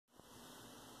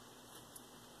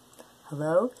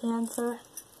Hello, Cancer.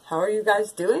 How are you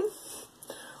guys doing?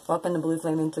 Welcome to Blue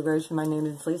Flame Integration. My name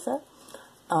is Lisa.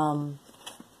 I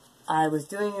was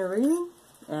doing a reading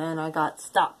and I got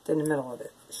stopped in the middle of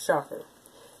it. Shocker.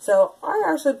 So I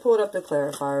actually pulled up the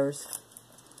clarifiers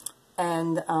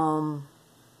and I'm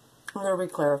going to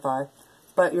re-clarify.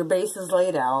 But your base is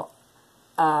laid out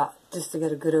just to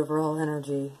get a good overall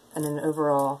energy and an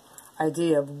overall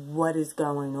idea of what is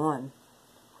going on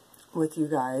with you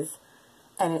guys.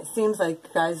 And it seems like you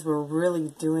guys were really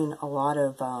doing a lot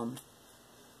of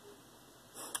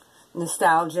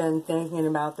nostalgia and thinking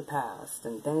about the past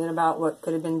and thinking about what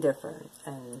could have been different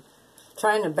and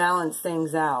trying to balance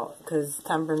things out because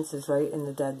Temperance is right in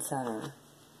the dead center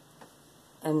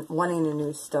and wanting a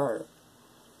new start.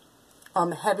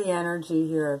 Heavy energy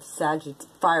here of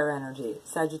fire energy.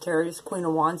 Sagittarius, Queen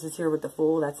of Wands is here with the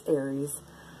Fool. That's Aries.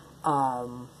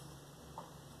 And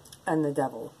the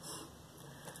Devil.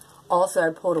 Also, I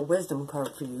pulled a wisdom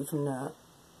card for you from the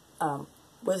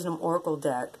Wisdom Oracle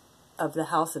deck of the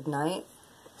House of Night.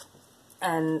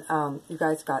 And you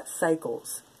guys got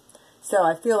cycles. So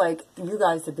I feel like you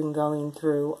guys have been going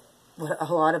through what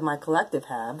a lot of my collective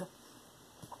have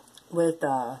with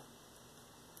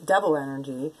devil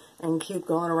energy and keep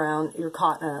going around. You're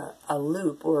caught in a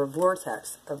loop or a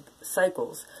vortex of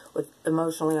cycles with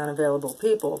emotionally unavailable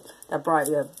people that brought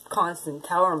you constant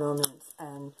tower moments.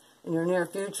 And in your near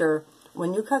future,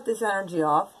 when you cut this energy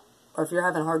off, or if you're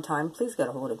having a hard time, please get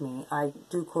a hold of me. I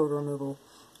do cord removal.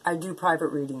 I do private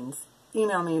readings.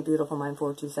 Email me at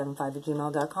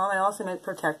beautifulmind4275@gmail.com. I also make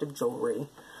protective jewelry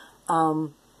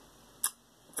for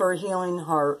healing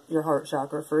your heart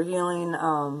chakra, for healing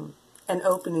and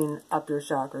opening up your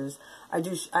chakras. I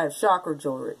have chakra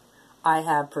jewelry. I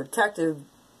have protective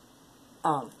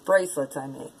bracelets I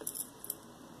make.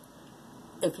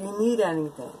 If you need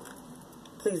anything,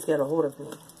 please get a hold of me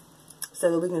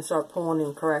so that we can start pulling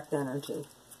in correct energy.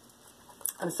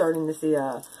 I'm starting to see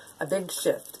a big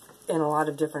shift in a lot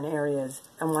of different areas,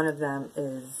 and one of them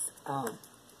is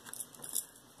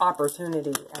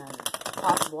opportunity and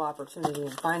possible opportunity in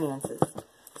finances.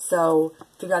 So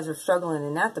if you guys are struggling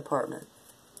in that department,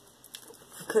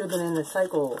 it could have been in a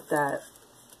cycle that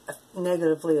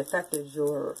negatively affected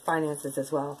your finances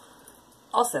as well.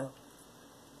 Also,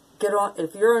 get on,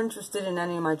 if you're interested in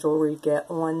any of my jewelry, get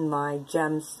on my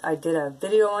gems. I did a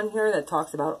video on here that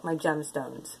talks about my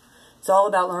gemstones. It's all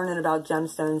about learning about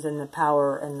gemstones and the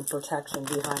power and the protection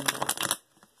behind them.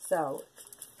 So,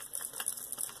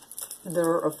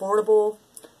 they're affordable,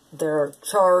 they're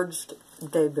charged,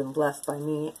 they've been blessed by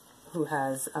me, who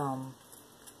has,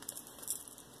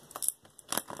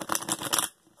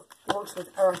 works with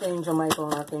Archangel Michael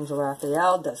and Archangel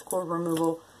Raphael, does cord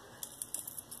removal,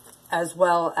 as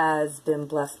well as been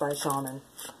blessed by shaman.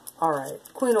 Alright,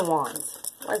 Queen of Wands.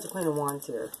 Why is the Queen of Wands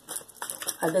here?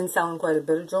 I've been selling quite a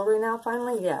bit of jewelry now,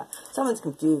 finally. Yeah, someone's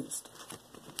confused.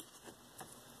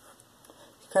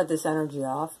 Cut this energy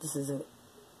off. This is a...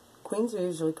 Queens are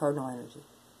usually cardinal energy.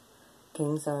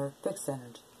 Kings are fixed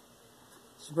energy.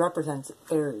 This represents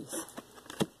Aries.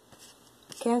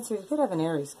 Cancer, you could have an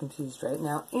Aries confused right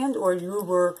now. And or you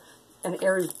were... An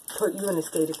Aries put you in a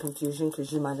state of confusion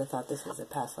because you might have thought this was a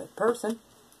past life person.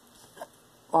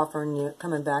 Offering you,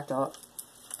 coming back to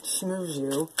schmooze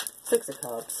you. Six of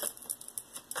Cups.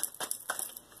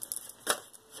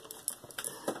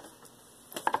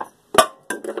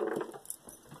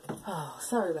 Oh,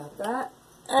 sorry about that.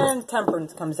 And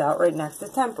Temperance comes out right next to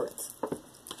Temperance.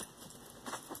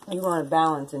 You want a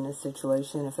balance in this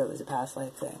situation if it was a past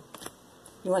life thing.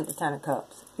 You want the Ten of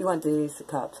Cups. You want the Ace of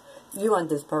Cups. You want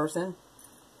this person,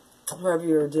 whoever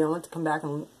you're dealing with, to come back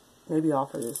and maybe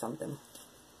offer you something.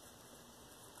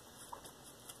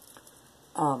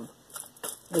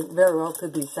 It very well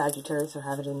could be Sagittarius or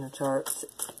have it in your charts.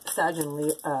 Sag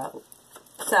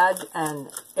and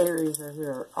Aries are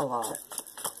here a lot.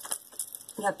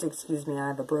 You have to excuse me, I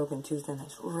have a broken tooth and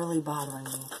it's really bothering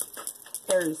me.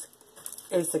 Aries,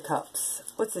 Ace of Cups.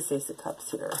 What's this Ace of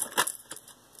Cups here?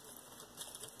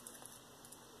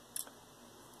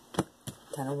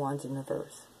 Ten of Wands in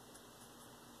reverse.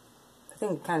 I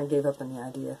think it kind of gave up on the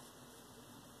idea.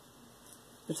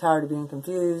 You're tired of being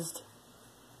confused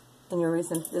in your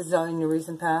recent, this is all in your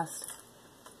recent past.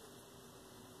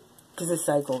 Because this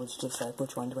cycle was just like,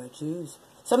 which one do I choose?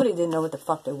 Somebody didn't know what the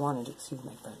fuck they wanted. Excuse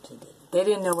my French, they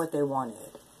didn't know what they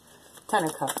wanted. Ten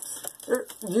of Cups.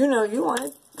 You know you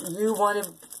wanted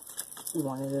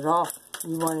it all.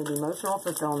 You wanted emotional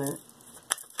fulfillment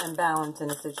and balance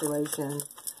in a situation.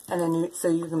 And then so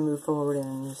you can move forward in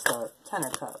a new start. Ten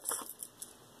of Cups.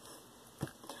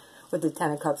 With the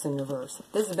Ten of Cups in reverse.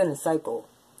 This has been a cycle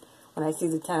when I see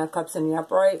the Ten of Cups in the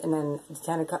upright, and then the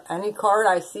Ten of Cups, any card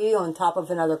I see on top of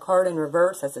another card in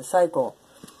reverse, that's a cycle.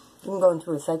 You can go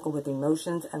into a cycle with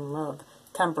emotions and love.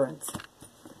 Temperance.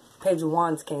 Page of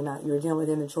Wands came out. You were dealing with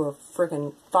immature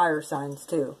freaking fire signs,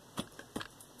 too.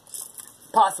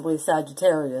 Possibly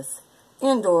Sagittarius.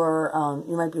 And or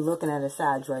you might be looking at a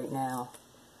Sag right now.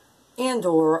 And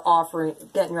or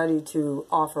getting ready to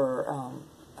offer a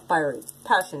fiery,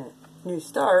 passionate new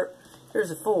start.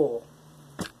 Here's a Fool.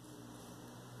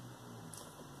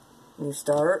 New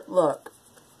start. Look.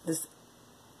 This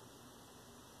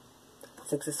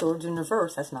Six of Swords in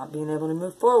reverse. That's not being able to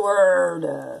move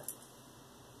forward.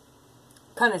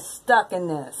 Kind of stuck in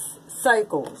this.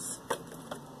 Cycles.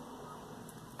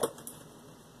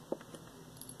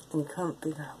 And you can't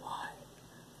figure out why.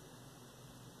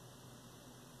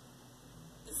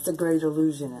 It's the Great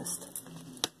Illusionist.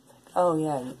 Oh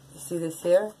yeah, you see this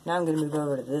here? Now I'm going to move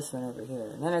over to this one over here.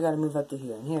 And then I got to move up to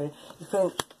here. And here, you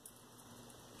couldn't...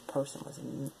 Person was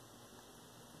a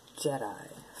Jedi.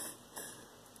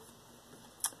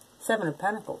 Seven of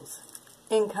Pentacles.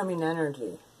 Incoming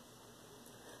energy.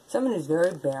 Someone who's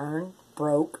very barren,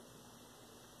 broke.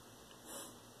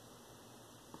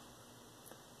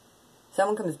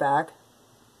 Someone comes back.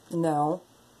 No.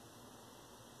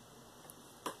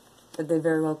 But they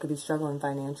very well could be struggling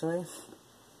financially.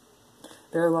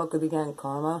 Very well could be getting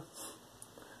karma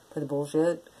for the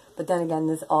bullshit. But then again,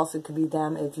 this also could be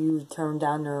them if you turn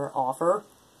down their offer.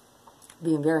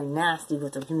 Being very nasty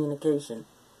with their communication.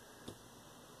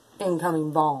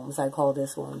 Incoming bombs, I call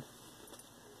this one.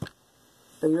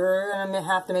 But you're going to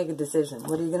have to make a decision.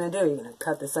 What are you going to do? You're going to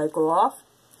cut the cycle off?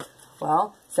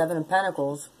 Well, Seven of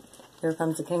Pentacles. Here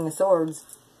comes the King of Swords.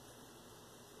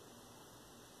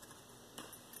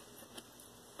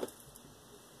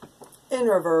 In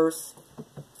reverse.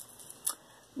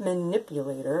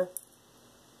 Manipulator.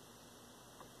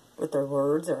 With their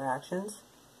words or actions.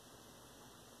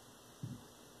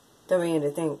 Don't want you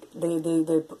to think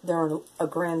they're a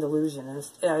grand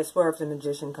illusionist. I swear if the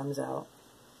Magician comes out.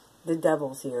 The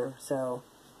Devil's here, so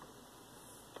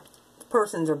the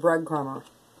person's a breadcrumber.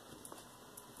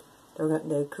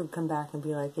 They could come back and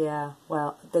be like, yeah,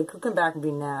 well, they could come back and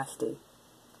be nasty.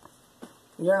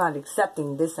 You're not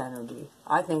accepting this energy.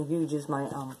 I think you just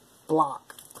might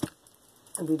block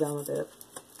and be done with it.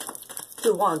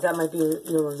 Two of Wands, that might be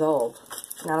your resolve.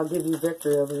 And that'll give you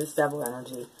victory over this devil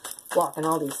energy. Blocking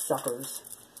all these suckers.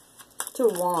 Two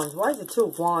of Wands. Why is the Two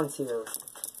of Wands here?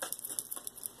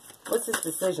 What's this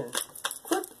decision?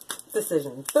 Quick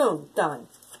decision. Boom. Done.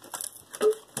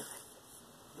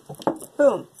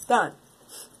 Boom. Done.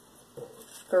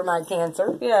 For my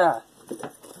Cancer. Yeah.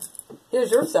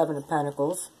 Here's your Seven of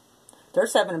Pentacles. Their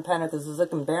Seven of Pentacles is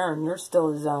looking barren. You're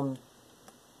still as, you're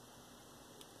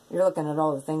looking at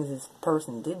all the things this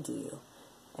person did to you.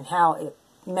 And how it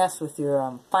messed with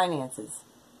your, finances.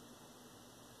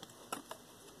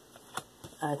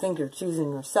 I think you're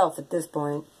choosing yourself at this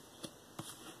point.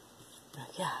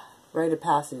 Yeah, rite of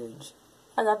passage.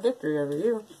 I got victory over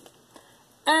you.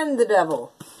 And the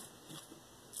Devil.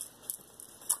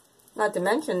 Not to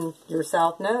mention your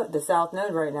South Node. The South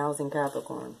Node right now is in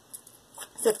Capricorn.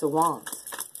 Six of Wands.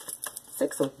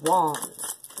 Six of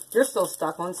Wands. You're still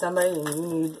stuck on somebody and you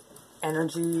need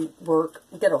energy, work.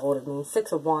 Get a hold of me.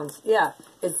 Six of Wands. Yeah,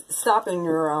 it's stopping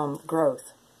your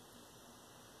growth.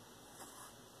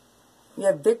 You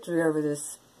have victory over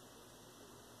this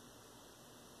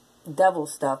devil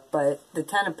stuff, but the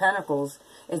Ten of Pentacles,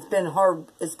 it's been hard.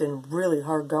 It's been really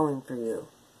hard going for you.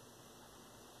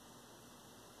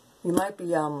 You might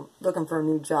be looking for a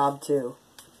new job too,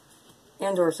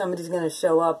 and or somebody's going to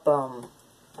show up.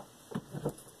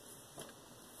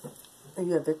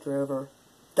 You have victory over.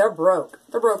 They're broke.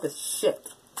 They're broke as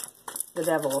shit. The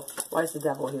Devil. Why is the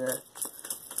Devil here?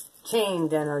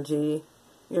 Chained energy.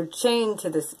 You're chained to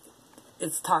this.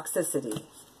 It's toxicity.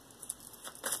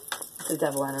 It's the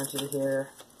Devil energy here.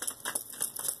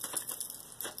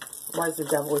 Why is the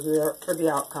Devil here? For the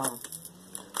outcome.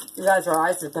 You guys, our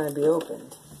eyes are going to be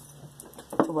opened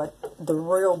to what the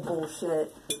real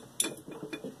bullshit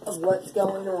of what's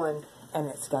going on, and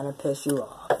it's going to piss you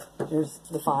off. Here's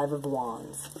the Five of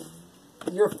Wands.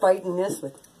 You're fighting this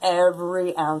with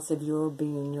every ounce of your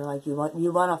being. You're like, you want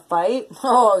to fight?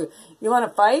 Oh, you want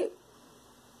to fight?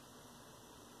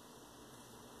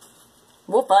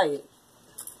 We'll fight.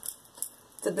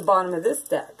 It's at the bottom of this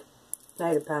deck.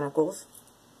 Knight of Pentacles.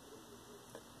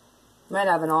 Might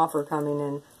have an offer coming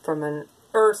in from an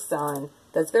earth sign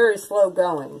that's very slow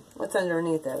going. What's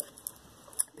underneath it?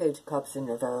 Page of Cups in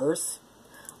reverse.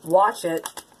 Watch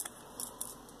it.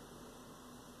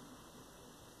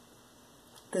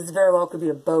 Because very well could be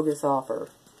a bogus offer.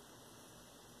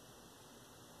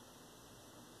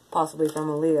 possibly from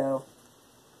a Leo.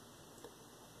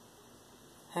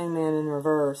 Hangman in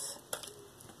reverse.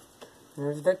 And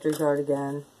there's Victory card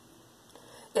again.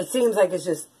 It seems like it's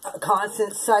just a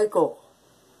constant cycle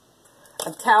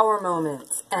of tower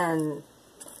moments and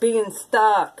being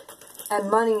stuck and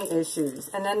money issues.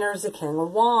 And then there's the King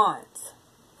of Wands.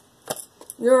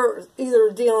 You're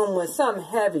either dealing with some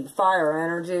heavy fire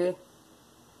energy.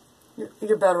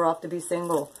 You're better off to be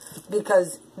single,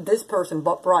 because this person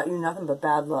brought you nothing but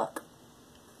bad luck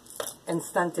and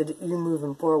stunted you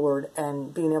moving forward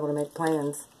and being able to make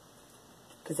plans,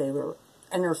 because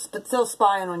they're still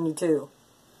spying on you too.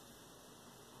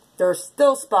 They're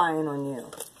still spying on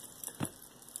you.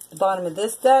 The bottom of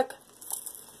this deck,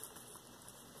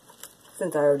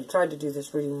 since I already tried to do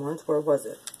this reading once, where was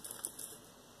it?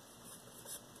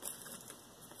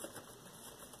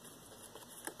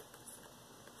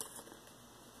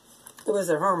 It was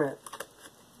a Hermit.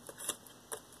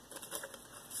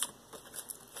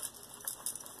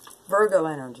 Virgo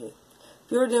energy.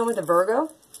 If you were dealing with a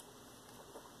Virgo,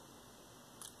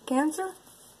 Cancer,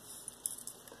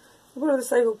 well, the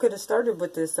cycle could have started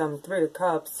with this Three of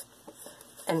Cups.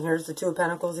 And here's the Two of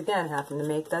Pentacles again, having to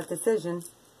make that decision.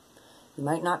 You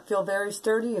might not feel very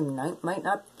sturdy. You might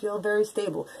not feel very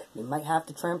stable. You might have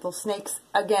to trample snakes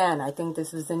again. I think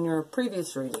this was in your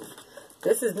previous reading.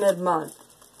 This is mid-month.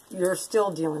 You're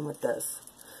still dealing with this.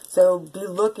 So be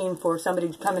looking for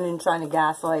somebody coming in trying to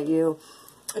gaslight you,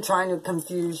 trying to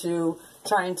confuse you,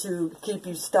 trying to keep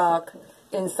you stuck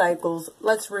in cycles.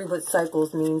 Let's read what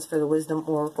cycles means for the Wisdom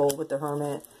Oracle with the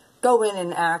Hermit. Go in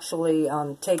and actually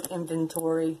take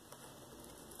inventory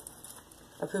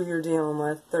of who you're dealing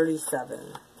with.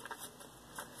 37.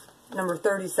 Number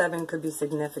 37 could be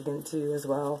significant to you as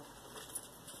well.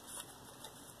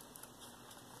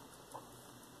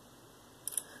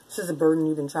 This is a burden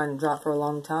you've been trying to drop for a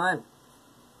long time.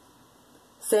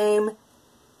 Same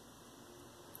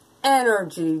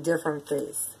energy, different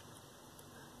face.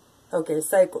 Okay,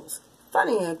 cycles.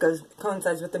 Funny, it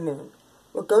coincides with the moon.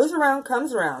 What goes around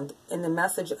comes around in the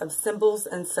message of symbols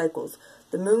and cycles.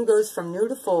 The moon goes from new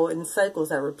to full in cycles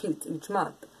that repeat each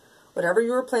month. Whatever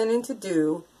you are planning to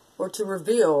do or to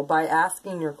reveal by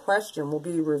asking your question will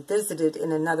be revisited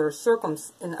in other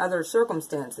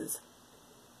circumstances.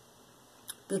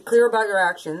 Be clear about your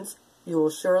actions. You will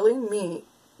surely meet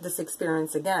this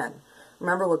experience again.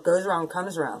 Remember, what goes around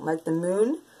comes around. Like the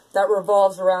moon that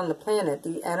revolves around the planet,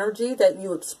 the energy that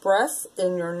you express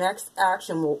in your next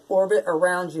action will orbit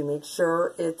around you. Make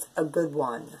sure it's a good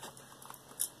one.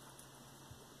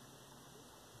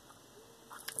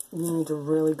 You need to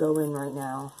really go in right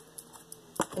now.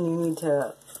 And you need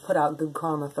to put out good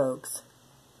karma, folks.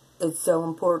 It's so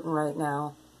important right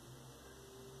now.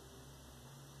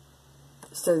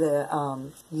 So that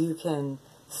you can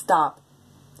stop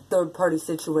third-party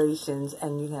situations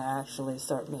and you can actually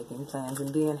start making plans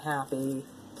and being happy.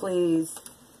 Please.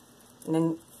 And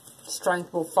then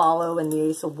Strength will follow, and the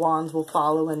Ace of Wands will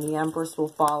follow, and the Empress will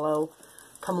follow.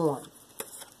 Come on.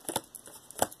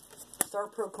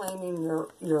 Start proclaiming your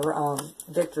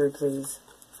victory, please.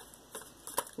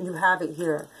 You have it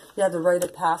here. You have the rite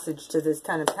of passage to this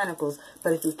Ten of Pentacles,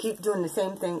 but if you keep doing the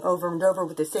same thing over and over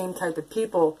with the same type of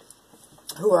people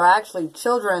who are actually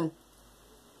children,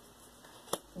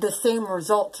 the same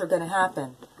results are going to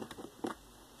happen.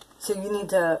 So you need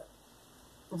to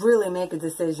really make a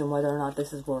decision whether or not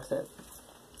this is worth it.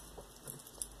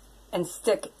 And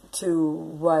stick to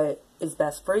what is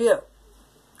best for you.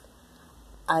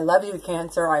 I love you,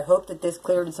 Cancer. I hope that this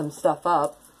cleared some stuff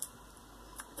up.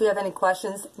 If you have any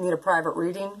questions, need a private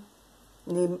reading,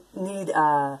 need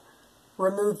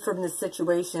removed from this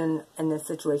situation and this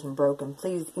situation broken,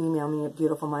 please email me at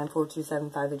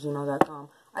beautifulmind427@gmail.com.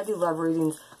 I do love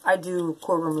readings. I do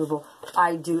cord removal.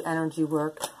 I do energy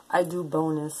work. I do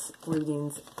bonus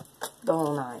readings, the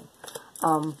whole nine.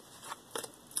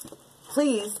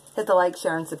 Please hit the like,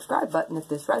 share, and subscribe button if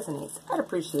this resonates. I'd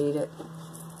appreciate it.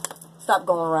 Stop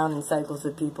going around in cycles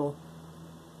with people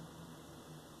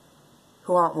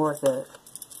who aren't worth it.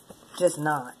 Just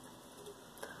not.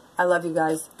 I love you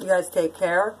guys. You guys take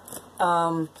care.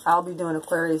 I'll be doing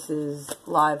Aquarius's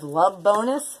live love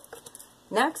bonus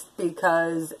next,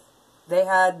 because they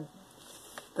had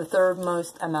the third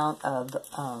most amount of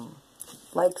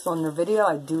likes on their video.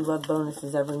 I do love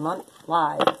bonuses every month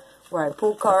live, where I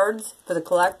pull cards for the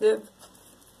collective.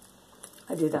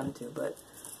 I do them too, but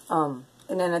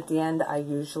and then at the end I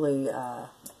usually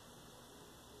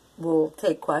will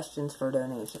take questions for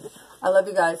donations. I love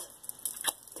you guys.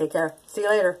 Take care. See you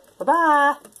later.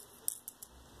 Bye-bye.